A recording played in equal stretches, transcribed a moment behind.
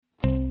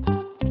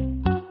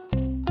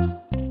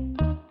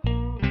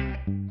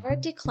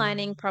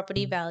declining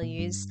property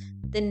values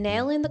the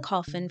nail in the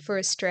coffin for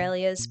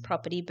Australia's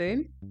property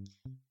boom?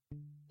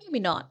 Maybe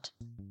not.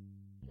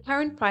 The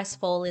current price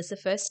fall is the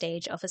first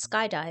stage of a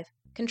skydive,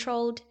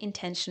 controlled,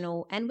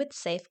 intentional, and with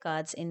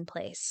safeguards in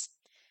place.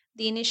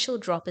 The initial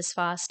drop is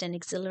fast and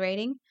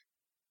exhilarating.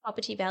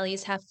 Property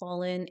values have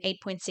fallen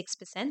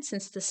 8.6%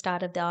 since the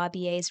start of the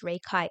RBA's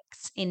rate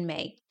hikes in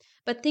May.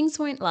 But things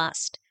won't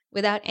last.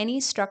 Without any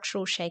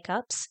structural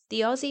shake-ups, the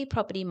Aussie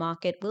property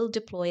market will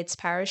deploy its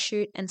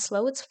parachute and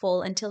slow its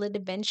fall until it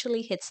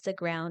eventually hits the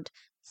ground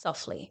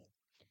softly.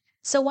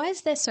 So why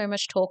is there so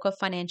much talk of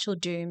financial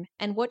doom,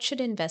 and what should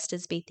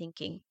investors be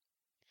thinking?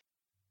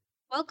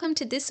 Welcome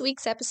to this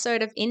week's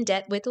episode of In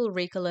Debt with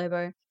Ulrika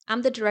Lobo.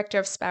 I'm the Director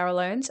of Sparrow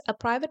Loans, a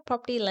private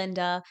property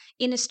lender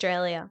in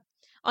Australia.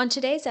 On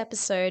today's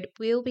episode,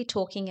 we'll be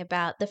talking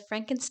about the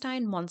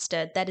Frankenstein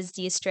monster that is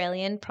the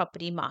Australian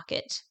property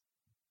market.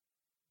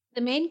 The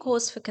main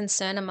cause for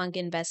concern among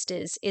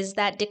investors is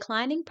that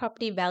declining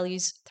property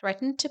values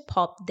threaten to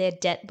pop their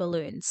debt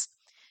balloons.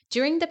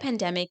 During the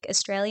pandemic,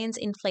 Australians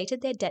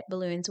inflated their debt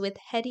balloons with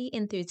heady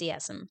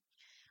enthusiasm.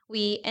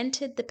 We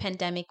entered the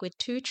pandemic with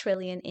 $2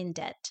 trillion in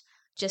debt.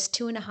 Just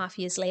 2.5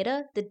 years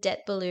later, the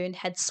debt balloon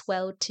had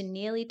swelled to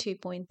nearly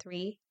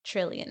 $2.3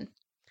 trillion.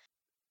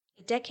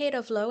 A decade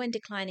of low and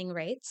declining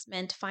rates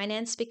meant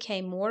finance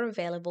became more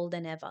available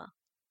than ever.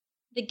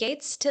 The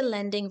gates to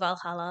lending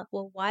Valhalla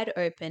were wide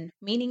open,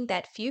 meaning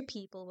that few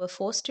people were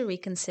forced to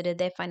reconsider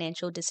their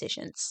financial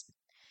decisions.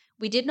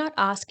 We did not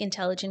ask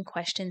intelligent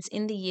questions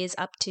in the years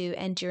up to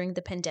and during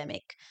the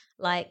pandemic,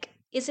 like,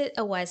 is it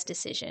a wise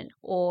decision?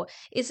 Or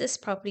is this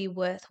property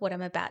worth what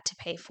I'm about to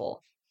pay for?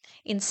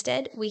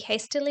 Instead, we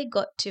hastily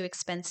got to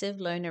expensive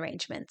loan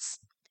arrangements.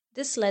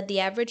 This led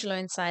the average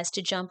loan size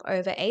to jump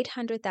over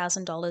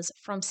 $800,000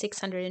 from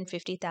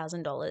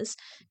 $650,000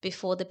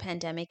 before the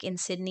pandemic in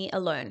Sydney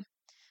alone.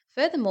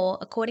 Furthermore,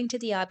 according to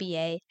the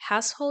RBA,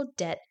 household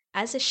debt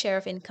as a share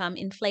of income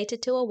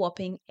inflated to a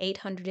whopping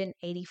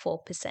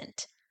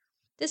 884%.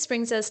 This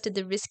brings us to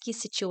the risky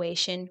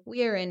situation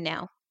we are in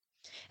now.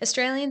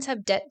 Australians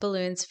have debt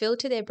balloons filled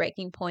to their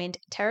breaking point,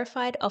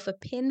 terrified of a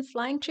pin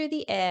flying through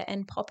the air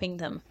and popping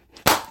them.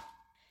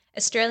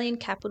 Australian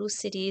capital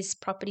cities'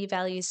 property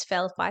values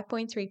fell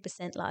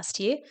 5.3% last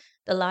year,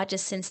 the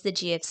largest since the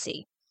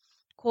GFC.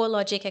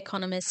 CoreLogic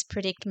economists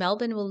predict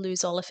Melbourne will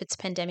lose all of its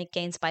pandemic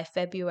gains by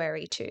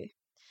February too.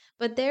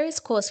 But there is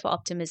cause for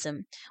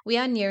optimism. We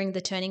are nearing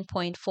the turning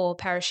point for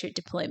parachute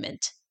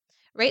deployment.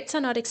 Rates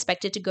are not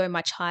expected to go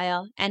much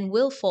higher and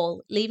will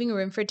fall, leaving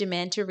room for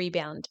demand to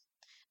rebound.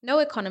 No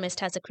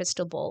economist has a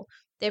crystal ball.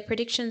 Their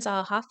predictions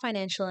are half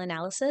financial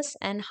analysis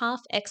and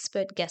half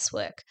expert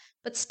guesswork,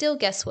 but still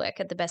guesswork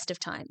at the best of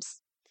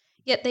times.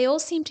 Yet they all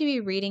seem to be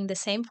reading the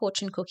same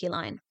fortune cookie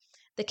line.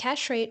 The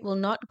cash rate will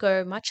not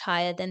go much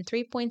higher than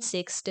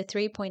 3.6 to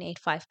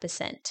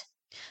 3.85%.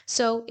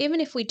 So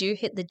even if we do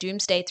hit the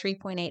doomsday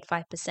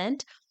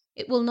 3.85%,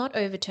 it will not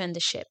overturn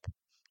the ship.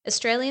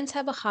 Australians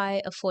have a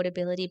high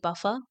affordability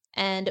buffer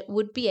and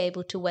would be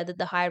able to weather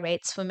the high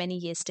rates for many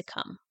years to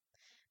come.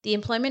 The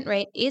employment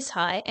rate is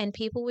high and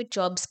people with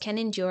jobs can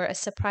endure a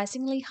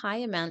surprisingly high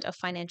amount of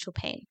financial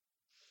pain.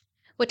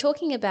 We're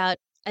talking about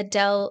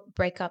Adele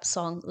breakup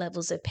song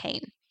levels of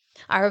pain.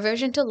 Our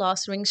aversion to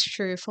loss rings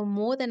true for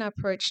more than our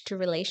approach to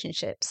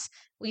relationships.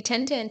 We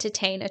tend to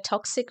entertain a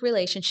toxic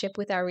relationship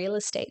with our real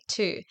estate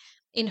too,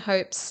 in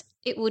hopes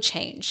it will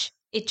change.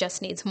 It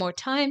just needs more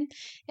time,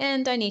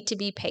 and I need to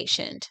be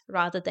patient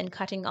rather than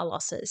cutting our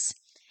losses.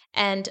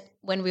 And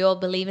when we all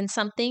believe in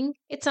something,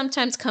 it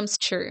sometimes comes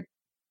true.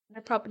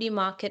 The property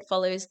market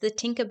follows the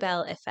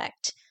Tinkerbell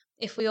effect.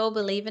 If we all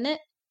believe in it,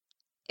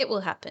 it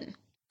will happen.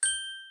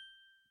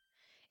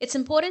 It's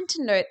important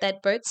to note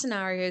that both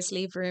scenarios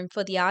leave room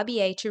for the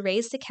RBA to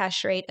raise the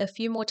cash rate a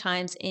few more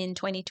times in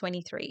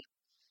 2023.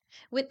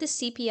 With the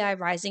CPI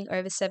rising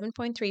over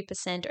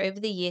 7.3% over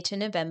the year to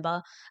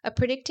November, a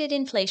predicted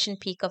inflation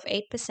peak of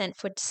 8%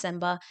 for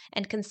December,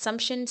 and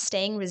consumption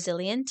staying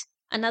resilient,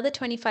 another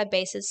 25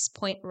 basis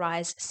point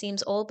rise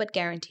seems all but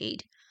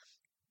guaranteed.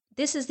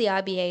 This is the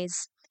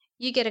RBA's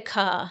 "you get a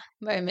car"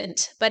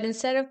 moment, but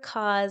instead of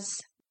cars,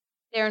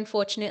 they're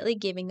unfortunately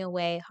giving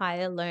away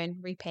higher loan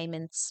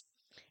repayments.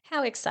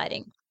 How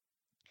exciting.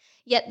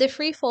 Yet the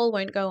free fall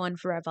won't go on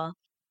forever.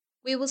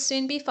 We will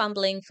soon be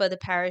fumbling for the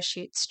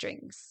parachute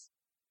strings.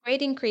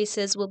 Rate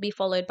increases will be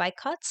followed by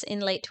cuts in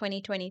late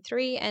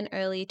 2023 and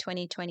early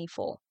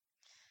 2024.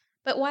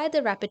 But why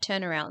the rapid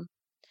turnaround?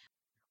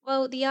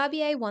 Well, the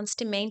RBA wants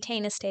to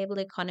maintain a stable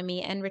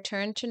economy and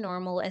return to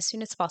normal as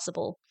soon as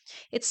possible.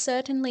 It's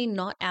certainly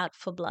not out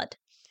for blood.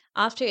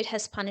 After it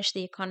has punished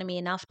the economy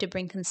enough to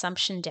bring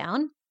consumption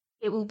down,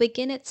 it will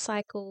begin its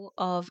cycle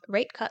of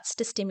rate cuts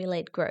to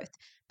stimulate growth.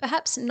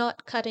 Perhaps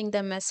not cutting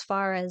them as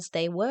far as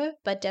they were,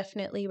 but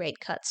definitely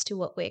rate cuts to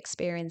what we're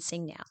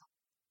experiencing now.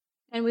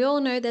 And we all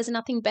know there's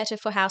nothing better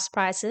for house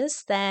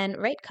prices than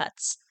rate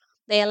cuts.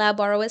 They allow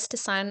borrowers to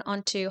sign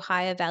onto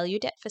higher value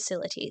debt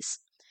facilities.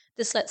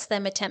 This lets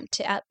them attempt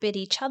to outbid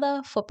each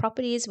other for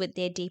properties with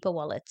their deeper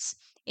wallets.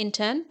 In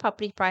turn,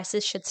 property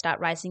prices should start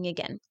rising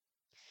again.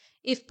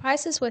 If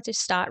prices were to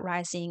start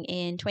rising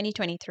in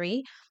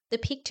 2023, the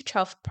peak to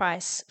trough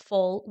price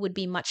fall would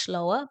be much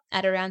lower,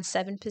 at around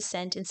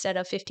 7% instead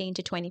of 15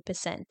 to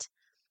 20%.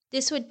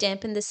 This would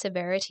dampen the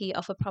severity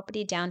of a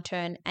property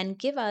downturn and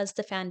give us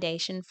the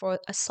foundation for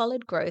a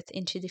solid growth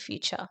into the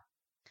future.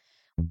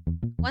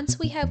 Once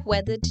we have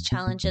weathered the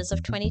challenges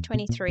of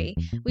 2023,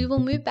 we will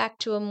move back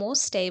to a more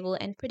stable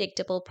and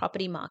predictable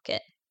property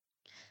market.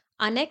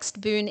 Our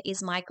next boon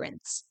is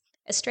migrants.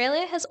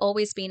 Australia has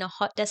always been a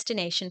hot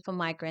destination for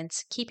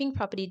migrants, keeping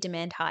property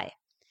demand high.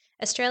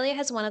 Australia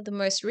has one of the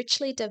most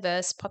richly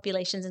diverse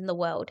populations in the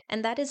world,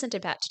 and that isn't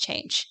about to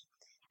change.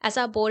 As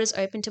our borders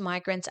open to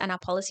migrants and our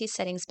policy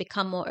settings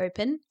become more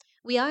open,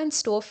 we are in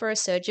store for a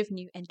surge of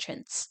new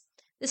entrants.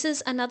 This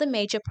is another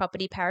major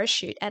property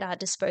parachute at our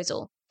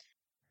disposal.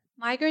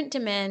 Migrant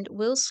demand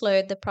will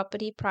slow the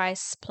property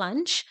price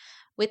plunge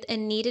with a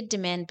needed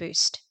demand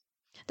boost.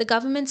 The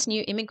government's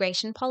new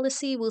immigration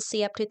policy will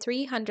see up to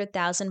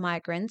 300,000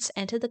 migrants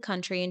enter the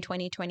country in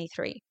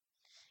 2023.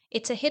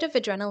 It's a hit of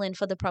adrenaline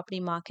for the property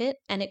market,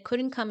 and it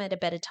couldn't come at a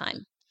better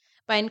time.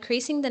 By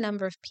increasing the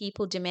number of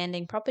people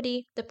demanding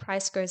property, the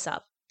price goes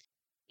up.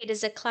 It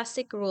is a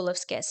classic rule of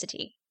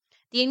scarcity.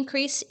 The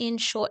increase in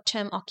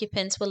short-term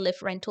occupants will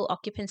lift rental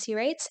occupancy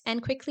rates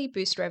and quickly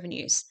boost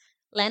revenues.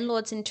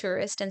 Landlords in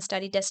tourist and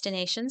study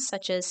destinations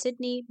such as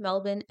Sydney,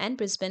 Melbourne, and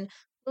Brisbane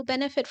will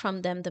benefit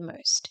from them the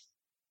most.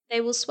 They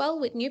will swell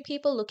with new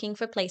people looking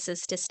for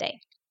places to stay.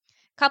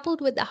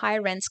 Coupled with the high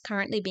rents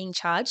currently being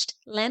charged,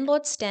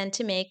 landlords stand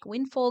to make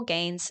windfall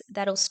gains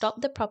that'll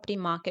stop the property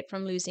market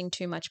from losing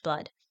too much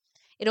blood.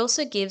 It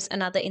also gives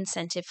another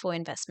incentive for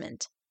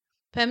investment.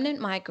 Permanent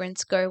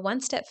migrants go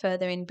one step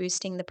further in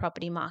boosting the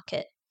property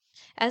market.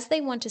 As they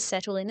want to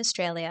settle in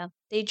Australia,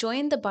 they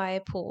join the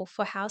buyer pool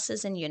for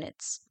houses and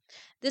units.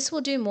 This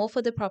will do more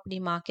for the property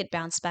market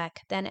bounce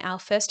back than our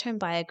first home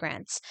buyer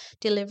grants,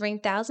 delivering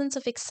thousands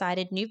of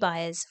excited new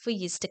buyers for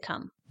years to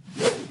come.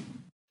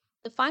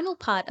 The final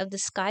part of the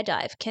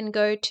skydive can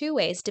go two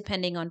ways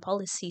depending on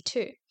policy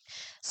too.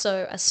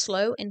 So a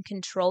slow and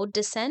controlled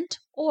descent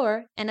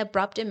or an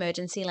abrupt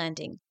emergency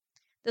landing.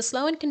 The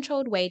slow and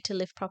controlled way to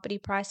lift property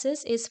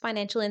prices is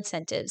financial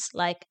incentives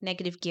like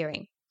negative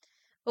gearing.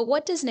 But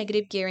what does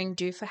negative gearing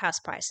do for house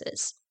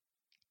prices?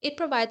 It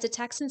provides a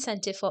tax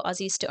incentive for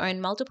Aussies to own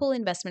multiple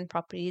investment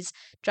properties,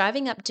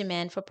 driving up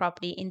demand for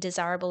property in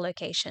desirable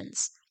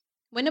locations.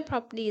 When a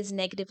property is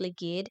negatively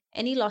geared,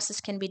 any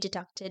losses can be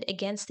deducted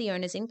against the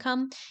owner's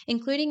income,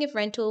 including if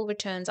rental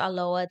returns are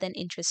lower than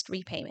interest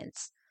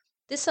repayments.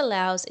 This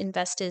allows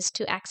investors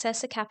to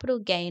access a capital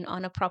gain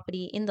on a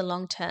property in the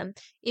long term,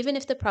 even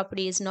if the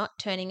property is not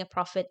turning a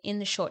profit in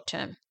the short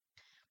term.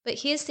 But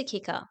here's the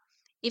kicker.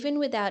 Even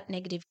without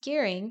negative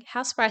gearing,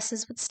 house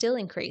prices would still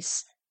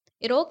increase.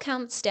 It all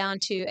comes down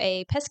to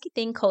a pesky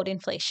thing called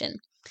inflation.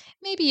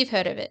 Maybe you've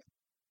heard of it.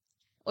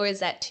 Or is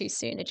that too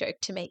soon a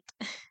joke to make?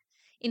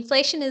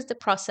 Inflation is the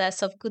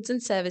process of goods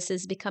and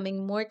services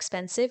becoming more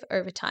expensive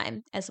over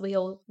time, as we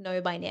all know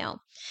by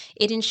now.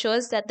 It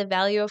ensures that the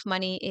value of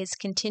money is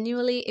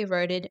continually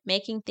eroded,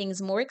 making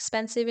things more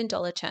expensive in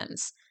dollar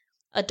terms.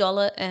 A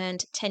dollar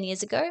earned 10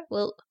 years ago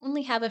will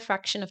only have a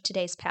fraction of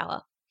today's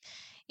power.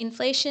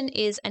 Inflation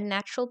is a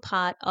natural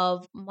part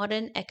of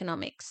modern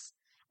economics.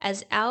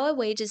 As our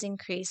wages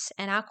increase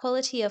and our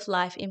quality of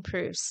life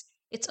improves,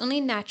 it's only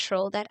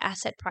natural that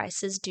asset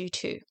prices do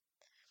too.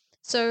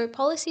 So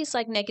policies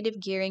like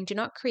negative gearing do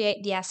not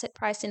create the asset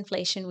price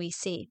inflation we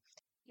see.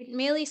 It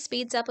merely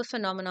speeds up a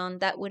phenomenon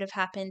that would have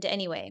happened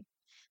anyway.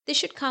 This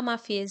should calm our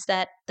fears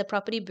that the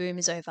property boom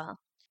is over.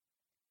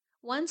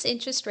 Once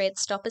interest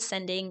rates stop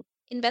ascending,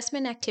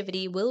 investment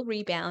activity will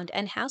rebound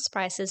and house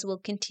prices will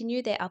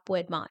continue their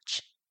upward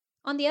march.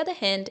 On the other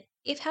hand,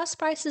 if house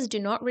prices do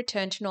not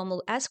return to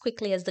normal as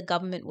quickly as the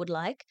government would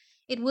like,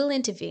 it will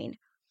intervene.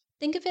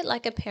 Think of it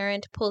like a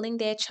parent pulling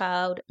their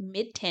child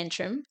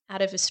mid-tantrum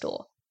out of a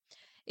store.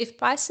 If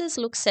prices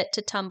look set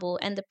to tumble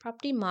and the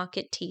property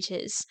market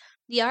teeters,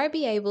 the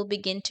RBA will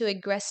begin to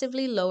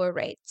aggressively lower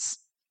rates.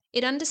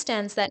 It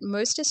understands that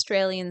most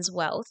Australians'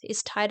 wealth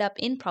is tied up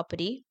in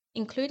property,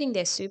 including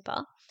their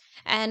super,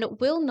 and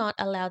will not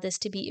allow this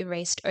to be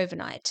erased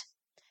overnight.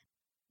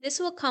 This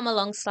will come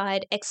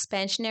alongside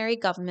expansionary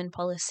government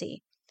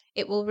policy.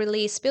 It will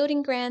release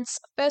building grants,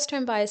 first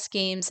home buyer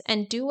schemes,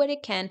 and do what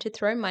it can to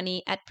throw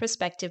money at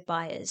prospective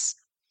buyers.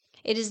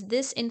 It is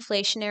this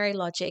inflationary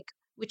logic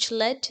which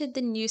led to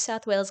the New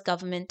South Wales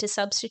government to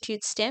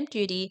substitute stamp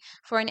duty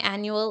for an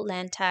annual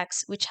land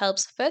tax, which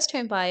helps first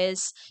home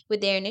buyers with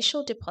their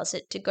initial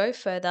deposit to go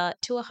further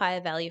to a higher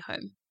value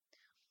home.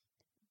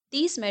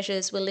 These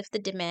measures will lift the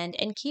demand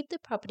and keep the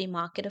property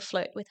market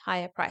afloat with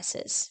higher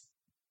prices.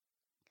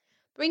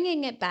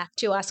 Bringing it back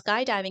to our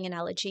skydiving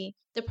analogy,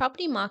 the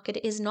property market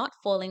is not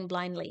falling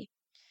blindly.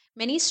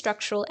 Many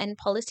structural and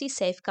policy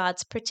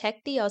safeguards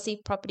protect the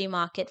Aussie property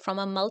market from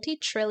a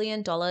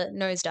multi-trillion-dollar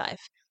nosedive.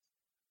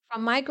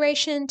 From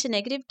migration to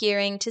negative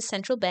gearing to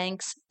central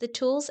banks, the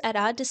tools at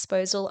our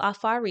disposal are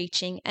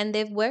far-reaching and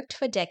they've worked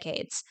for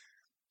decades.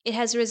 It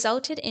has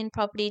resulted in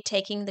property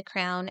taking the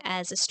crown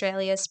as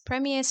Australia's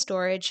premier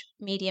storage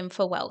medium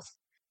for wealth.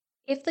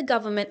 If the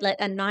government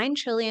let a $9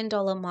 trillion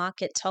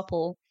market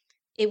topple,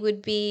 it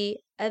would be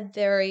a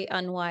very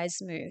unwise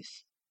move.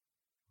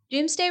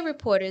 Doomsday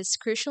Reporter's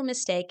crucial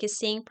mistake is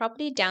seeing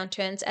property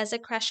downturns as a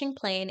crashing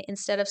plane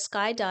instead of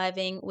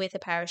skydiving with a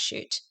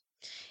parachute.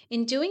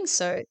 In doing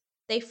so,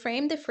 they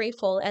frame the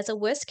freefall as a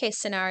worst-case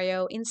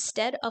scenario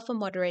instead of a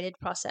moderated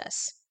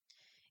process.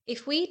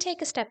 If we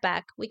take a step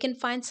back, we can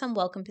find some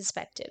welcome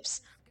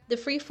perspectives. The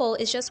freefall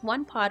is just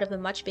one part of a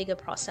much bigger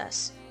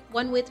process,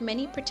 one with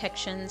many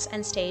protections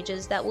and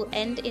stages that will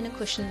end in a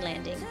cushioned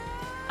landing.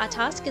 Our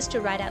task is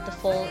to ride out the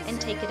fall and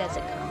take it as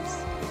it comes.